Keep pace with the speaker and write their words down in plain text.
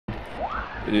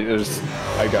It was,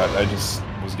 I just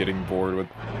was getting bored with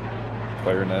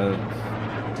clarinet.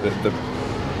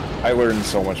 I learned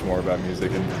so much more about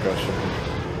music and percussion.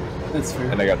 That's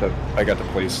fair. And I got to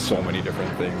play so many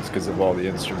different things because of all the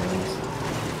instruments.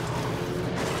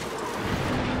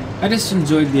 I just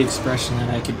enjoyed the expression that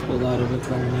I could pull out of a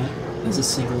clarinet as a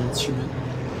single instrument.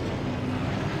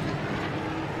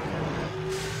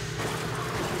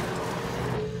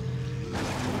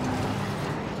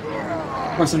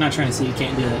 Of course, I'm not trying to say you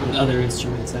can't do that with other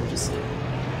instruments, I'm just saying.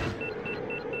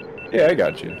 Yeah, I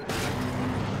got you.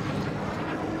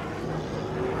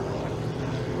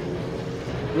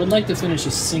 I would like to finish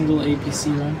a single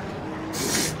APC run.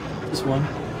 Just one.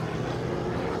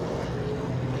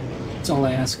 That's all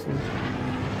I ask for.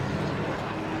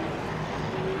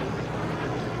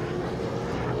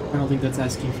 I don't think that's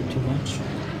asking for too much.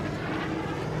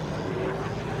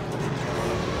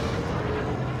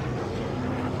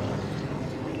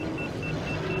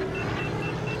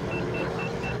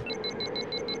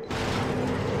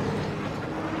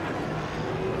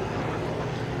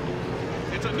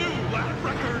 It's a new lap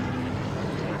record.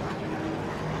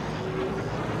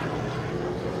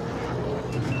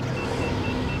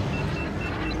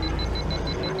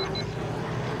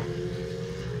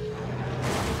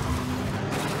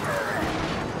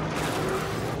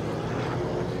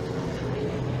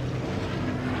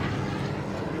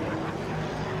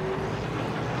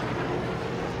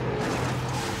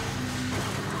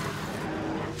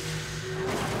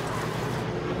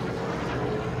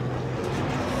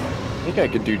 I think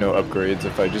I could do no upgrades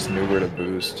if I just knew where to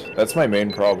boost. That's my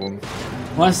main problem.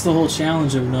 Well, that's the whole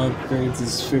challenge of no upgrades,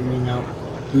 is figuring out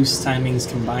boost timings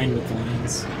combined with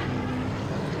lines.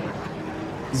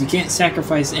 Because you can't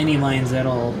sacrifice any lines at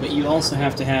all, but you also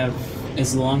have to have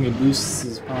as long a boosts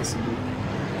as possible.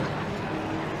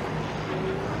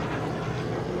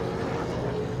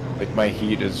 Like, my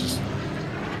heat is just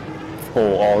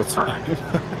full all the time.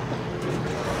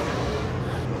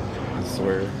 I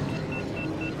swear.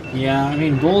 Yeah, I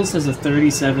mean, Boles has a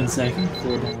 37-second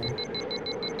cooldown.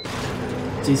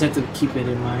 So you just have to keep it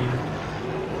in mind.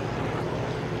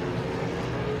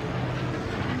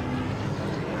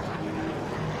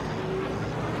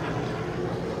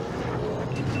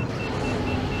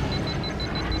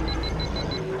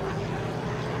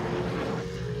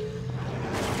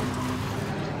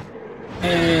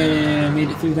 Hey, I made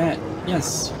it through that.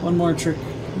 Yes, one more trick.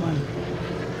 Come on.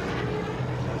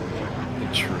 The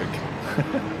trick.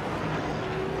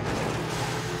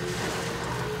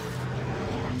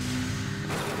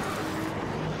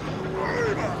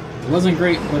 It wasn't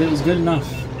great, but it was good enough.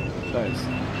 Nice.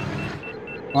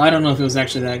 Well, I don't know if it was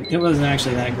actually that... It wasn't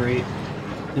actually that great.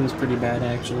 It was pretty bad,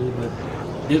 actually, but...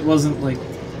 It wasn't, like,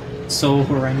 so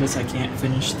horrendous I can't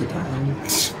finish the time.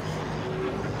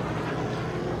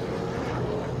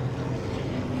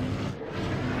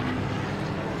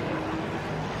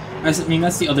 I mean,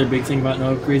 that's the other big thing about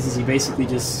no upgrades, is you basically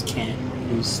just can't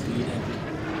lose speed ever.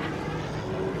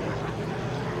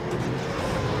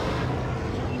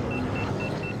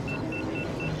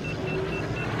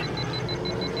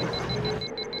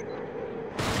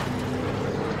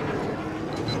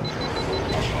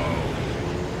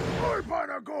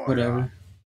 Whatever. A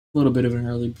little bit of an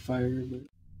early fire, but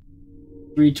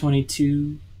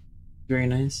 322, very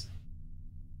nice.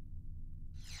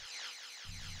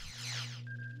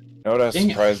 You know what I was Dang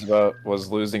it. surprised about was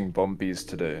losing bumpies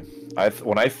today.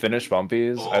 When I finished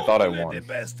bumpies, I thought I won.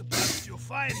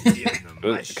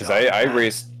 Because I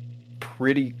raced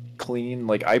pretty clean.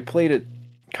 Like, I played it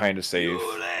kind of safe,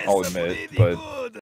 I'll admit, but